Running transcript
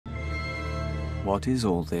What is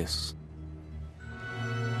all this?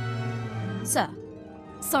 Sir,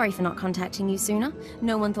 sorry for not contacting you sooner.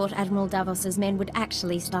 No one thought Admiral Davos's men would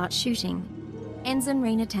actually start shooting. Ensign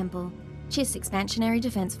Rena Temple, Chiss Expansionary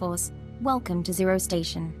Defense Force, welcome to Zero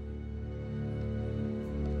Station.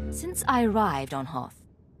 Since I arrived on Hoth,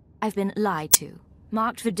 I've been lied to,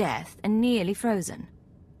 marked for death, and nearly frozen.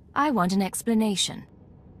 I want an explanation.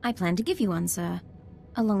 I plan to give you one, sir,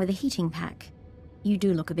 along with a heating pack. You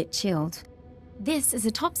do look a bit chilled. This is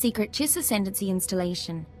a top-secret Chiss Ascendancy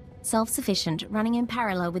installation. Self-sufficient, running in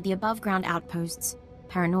parallel with the above-ground outposts.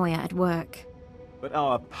 Paranoia at work. But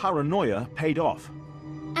our paranoia paid off.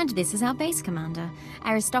 And this is our base commander,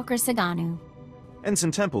 Aristocra Saganu.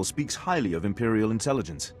 Ensign Temple speaks highly of Imperial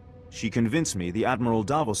intelligence. She convinced me the Admiral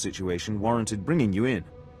Davos situation warranted bringing you in.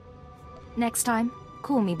 Next time,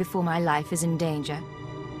 call me before my life is in danger.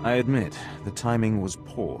 I admit, the timing was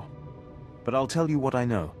poor. But I'll tell you what I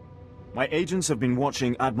know. My agents have been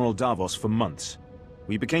watching Admiral Davos for months.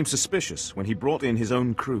 We became suspicious when he brought in his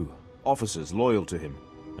own crew, officers loyal to him,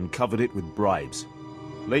 and covered it with bribes.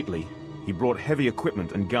 Lately, he brought heavy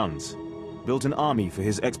equipment and guns, built an army for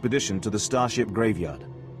his expedition to the Starship Graveyard.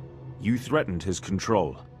 You threatened his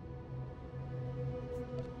control.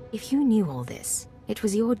 If you knew all this, it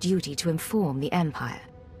was your duty to inform the Empire.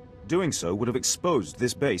 Doing so would have exposed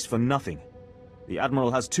this base for nothing. The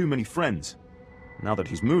Admiral has too many friends. Now that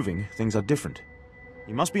he's moving, things are different.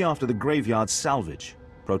 He must be after the Graveyard's salvage,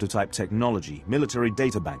 prototype technology, military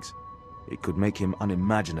databanks. It could make him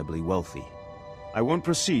unimaginably wealthy. I won't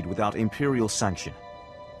proceed without Imperial sanction.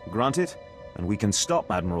 Grant it, and we can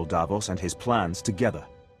stop Admiral Davos and his plans together.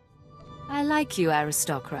 I like you,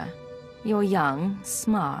 Aristocra. You're young,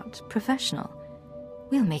 smart, professional.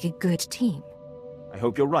 We'll make a good team. I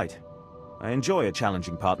hope you're right. I enjoy a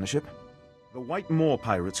challenging partnership. The White Moor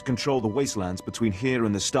pirates control the wastelands between here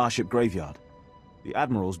and the Starship Graveyard. The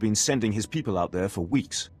Admiral's been sending his people out there for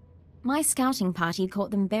weeks. My scouting party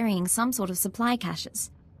caught them burying some sort of supply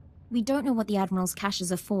caches. We don't know what the Admiral's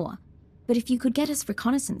caches are for, but if you could get us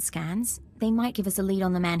reconnaissance scans, they might give us a lead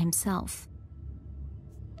on the man himself.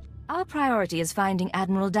 Our priority is finding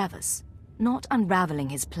Admiral Davos, not unraveling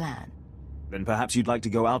his plan. Then perhaps you'd like to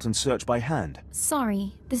go out and search by hand.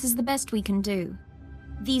 Sorry, this is the best we can do.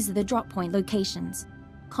 These are the drop point locations.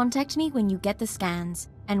 Contact me when you get the scans,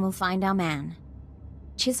 and we'll find our man.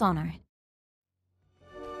 Chiss honor.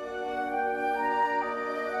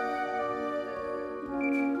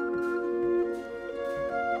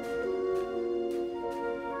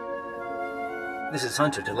 This is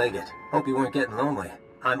Hunter to Leggett. Hope you weren't getting lonely.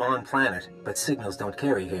 I'm on planet, but signals don't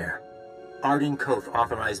carry here. Arden Koth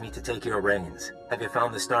authorized me to take your reins. Have you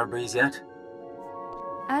found the Starbreeze yet?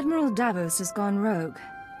 Admiral Davos has gone rogue.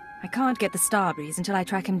 I can't get the Starbreeze until I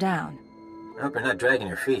track him down. I hope you're not dragging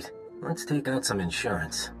your feet. Let's take out some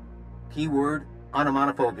insurance. Keyword,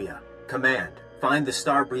 onomatophobia. Command, find the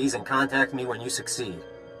Starbreeze and contact me when you succeed.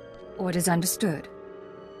 Orders understood.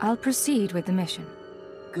 I'll proceed with the mission.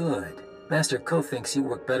 Good. Master Koth thinks you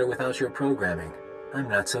work better without your programming. I'm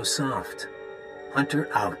not so soft. Hunter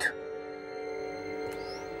out.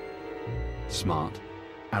 Smart,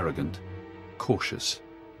 arrogant, cautious.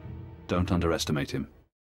 Don't underestimate him.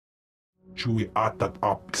 Chui atat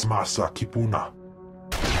up smasa kipuna.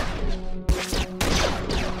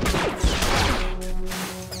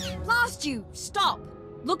 Blast you! Stop!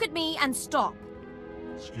 Look at me and stop.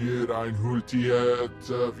 Skier ein hultiet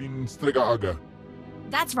vinstregaga.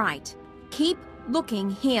 That's right. Keep looking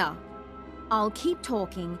here. I'll keep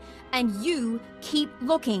talking, and you keep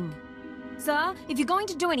looking. Sir, if you're going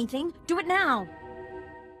to do anything, do it now.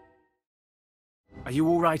 Are you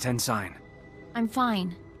all right, Ensign? I'm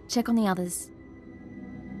fine. Check on the others.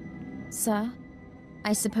 Sir,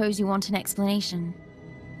 I suppose you want an explanation.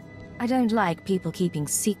 I don't like people keeping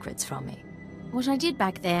secrets from me. What I did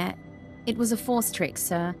back there, it was a force trick,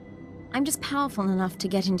 sir. I'm just powerful enough to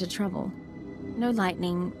get into trouble. No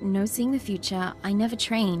lightning, no seeing the future, I never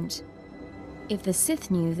trained. If the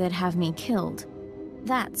Sith knew, they'd have me killed.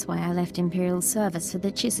 That's why I left Imperial service for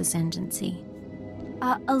the Chiss Ascendancy.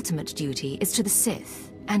 Our ultimate duty is to the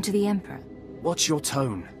Sith and to the Emperor. What's your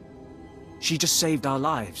tone? She just saved our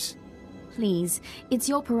lives. Please, it's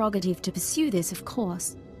your prerogative to pursue this, of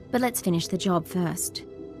course. But let's finish the job first.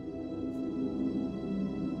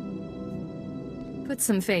 Put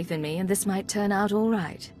some faith in me and this might turn out all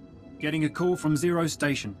right. Getting a call from Zero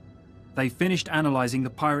Station. They finished analyzing the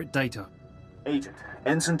pirate data. Agent,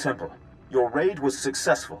 Ensign Temple, your raid was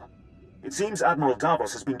successful. It seems Admiral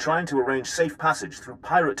Davos has been trying to arrange safe passage through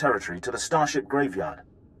pirate territory to the Starship Graveyard.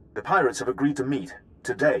 The pirates have agreed to meet,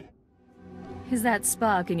 today. Is that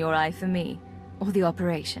spark in your eye for me? or the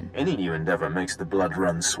operation? Any new endeavor makes the blood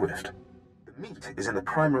run swift. The meat is in the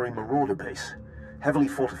primary marauder base, heavily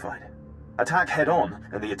fortified. Attack head-on,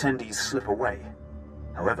 and the attendees slip away.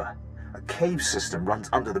 However, a cave system runs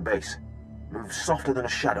under the base, moves softer than a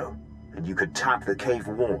shadow, and you could tap the cave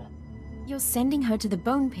wall. You're sending her to the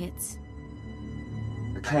bone pits.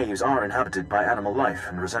 The caves are inhabited by animal life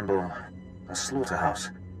and resemble a slaughterhouse.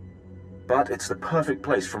 But it's the perfect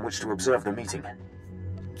place from which to observe the meeting.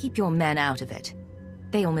 Keep your men out of it.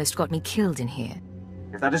 They almost got me killed in here.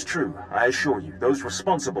 If that is true, I assure you, those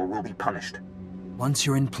responsible will be punished. Once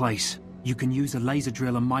you're in place, you can use a laser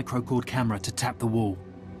drill and microcord camera to tap the wall.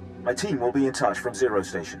 My team will be in touch from Zero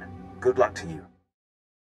Station. Good luck to you.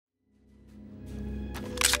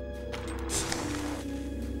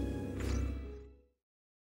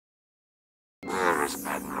 Where is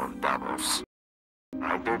Admiral Davos?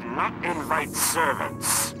 I did not invite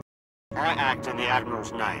servants. I act in the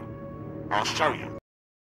Admiral's name. I'll show you.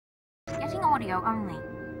 Getting audio only.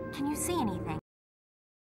 Can you see anything?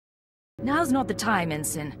 Now's not the time,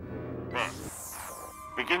 Ensign. There.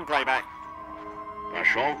 Begin playback.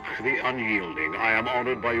 Ashok the Unyielding, I am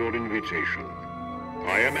honored by your invitation.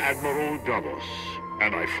 I am Admiral Davos,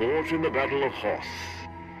 and I fought in the Battle of Hoth.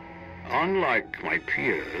 Unlike my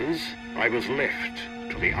peers, I was left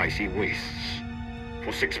to the icy wastes.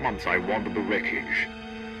 For 6 months I wandered the wreckage.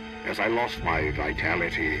 As I lost my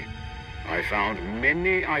vitality, I found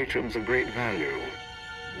many items of great value.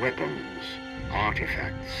 Weapons,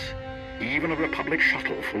 artifacts, even a Republic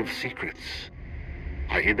shuttle full of secrets.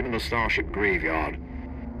 I hid them in the starship graveyard,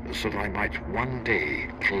 so that I might one day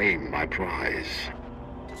claim my prize.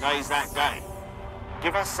 Today's that day.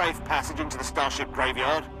 Give us safe passage into the starship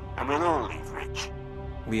graveyard, and we'll all leave rich.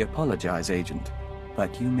 We apologize, Agent,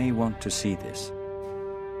 but you may want to see this.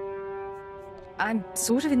 I'm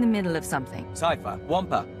sort of in the middle of something. Cypher,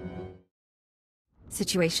 Wampa.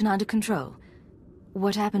 Situation under control.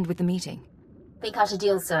 What happened with the meeting? They cut a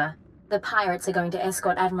deal, sir. The pirates are going to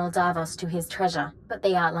escort Admiral Davos to his treasure, but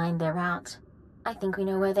they outlined their route. I think we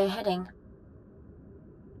know where they're heading.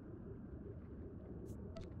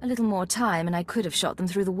 A little more time and I could have shot them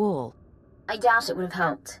through the wall. I doubt it would have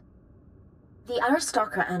helped. The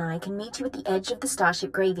Aristocra and I can meet you at the edge of the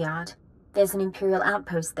starship graveyard. There's an Imperial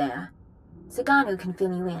outpost there. Saganu can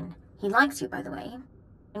fill you in. He likes you, by the way.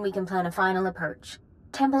 And we can plan a final approach.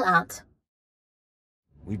 Temple out.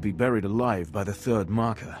 We'd be buried alive by the third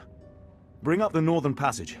marker. Bring up the northern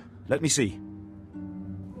passage. Let me see.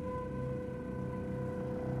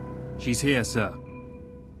 She's here, sir.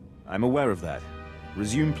 I'm aware of that.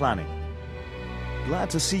 Resume planning. Glad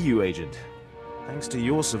to see you, Agent. Thanks to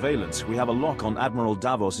your surveillance, we have a lock on Admiral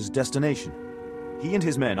Davos' destination. He and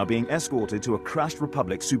his men are being escorted to a crashed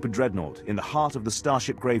Republic super dreadnought in the heart of the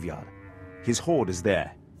starship graveyard. His horde is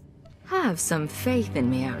there. Have some faith in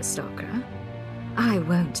me, Aristocra. I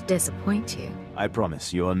won't disappoint you. I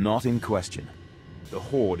promise you are not in question. The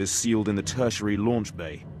horde is sealed in the tertiary launch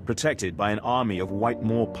bay, protected by an army of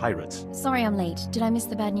White-Moor pirates. Sorry I'm late. Did I miss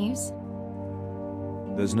the bad news?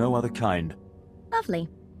 There's no other kind. Lovely.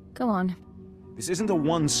 Go on. This isn't a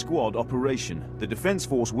one-squad operation. The Defense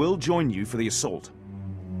Force will join you for the assault.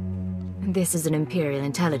 This is an Imperial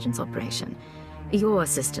intelligence operation. Your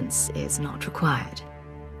assistance is not required.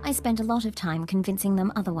 I spent a lot of time convincing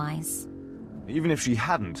them otherwise. Even if she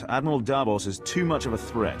hadn't, Admiral Davos is too much of a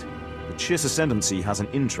threat. The Chiss Ascendancy has an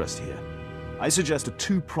interest here. I suggest a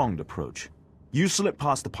two-pronged approach. You slip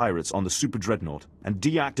past the pirates on the super dreadnought and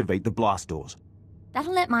deactivate the blast doors.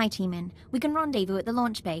 That'll let my team in. We can rendezvous at the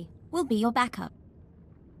launch bay. We'll be your backup.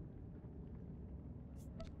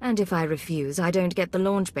 And if I refuse, I don't get the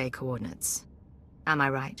launch bay coordinates. Am I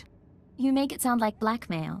right? You make it sound like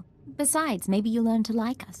blackmail. Besides, maybe you'll learn to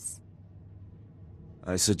like us.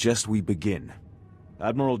 I suggest we begin.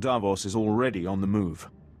 Admiral Davos is already on the move.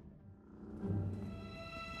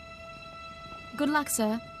 Good luck,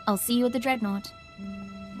 sir. I'll see you at the dreadnought.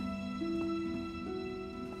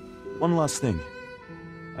 One last thing.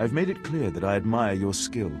 I've made it clear that I admire your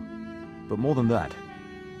skill. But more than that,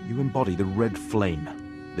 you embody the red flame.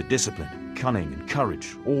 The discipline, cunning, and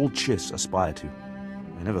courage all Chiss aspire to.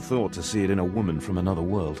 I never thought to see it in a woman from another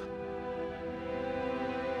world.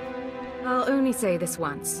 I'll only say this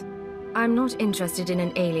once. I'm not interested in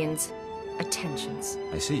an alien's attentions.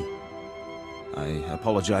 I see. I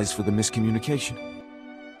apologize for the miscommunication.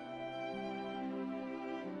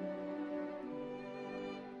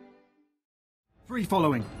 Free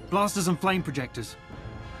following. Blasters and flame projectors.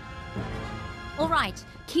 All right.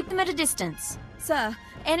 Keep them at a distance. Sir,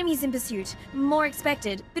 enemies in pursuit. More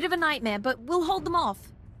expected. Bit of a nightmare, but we'll hold them off.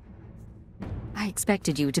 I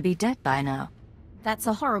expected you to be dead by now. That's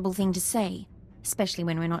a horrible thing to say. especially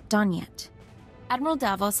when we're not done yet. Admiral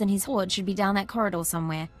Davos and his horde should be down that corridor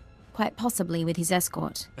somewhere, quite possibly with his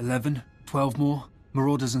escort. 11, 12 more,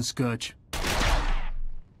 Marauders and Scourge.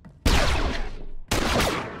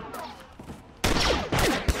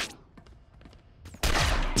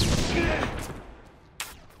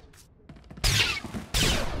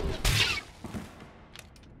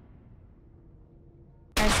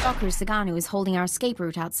 Aristocra Saganu is holding our escape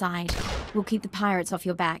route outside. We'll keep the pirates off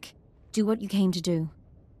your back. Do what you came to do.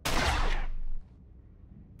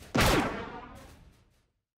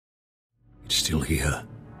 It's still here.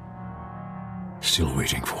 Still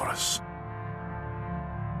waiting for us.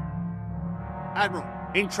 Admiral,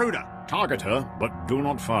 intruder! Target her, but do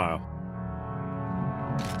not fire.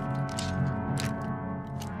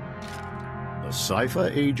 The Cypher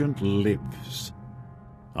agent lives.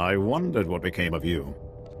 I wondered what became of you.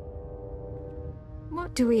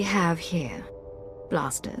 What do we have here?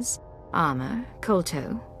 Blasters, armor,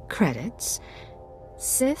 kolto, credits,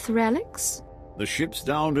 Sith relics? The ships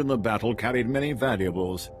downed in the battle carried many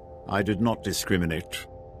valuables. I did not discriminate.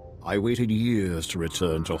 I waited years to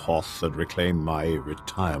return to Hoth and reclaim my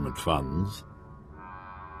retirement funds.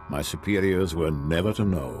 My superiors were never to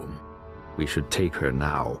know. We should take her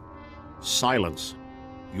now. Silence.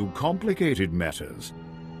 You complicated matters.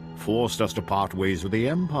 Forced us to part ways with the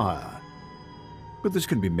Empire. But this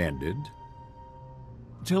can be mended.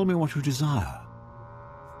 Tell me what you desire.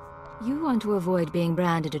 You want to avoid being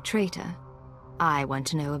branded a traitor. I want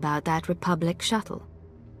to know about that Republic shuttle.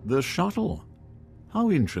 The shuttle?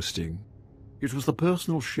 How interesting. It was the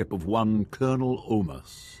personal ship of one Colonel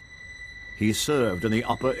Omas. He served in the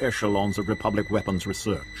upper echelons of Republic weapons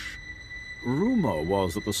research. Rumor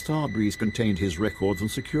was that the Starbreeze contained his records and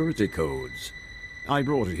security codes. I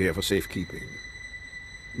brought it here for safekeeping.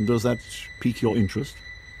 Does that pique your interest?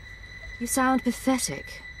 You sound pathetic.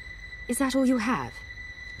 Is that all you have?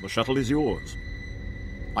 The shuttle is yours.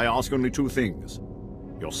 I ask only two things.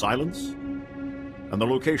 Your silence, and the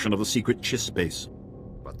location of the secret Chiss base.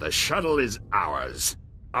 But the shuttle is ours.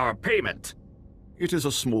 Our payment. It is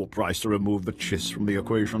a small price to remove the Chiss from the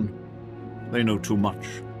equation. They know too much.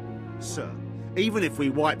 Sir, even if we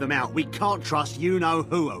wipe them out, we can't trust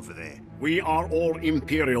you-know-who over there. We are all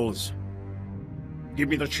Imperials. Give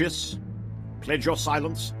me the Chiss, pledge your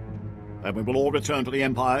silence, and we will all return to the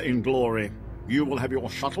Empire in glory. You will have your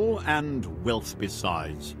shuttle and wealth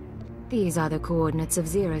besides. These are the coordinates of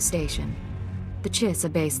Zero Station. The Chiss are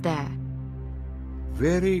based there.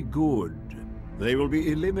 Very good. They will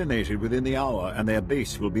be eliminated within the hour, and their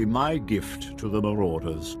base will be my gift to the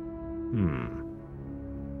Marauders.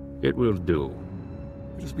 It will do.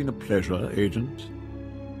 It has been a pleasure, Agent.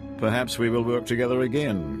 Perhaps we will work together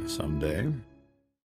again someday.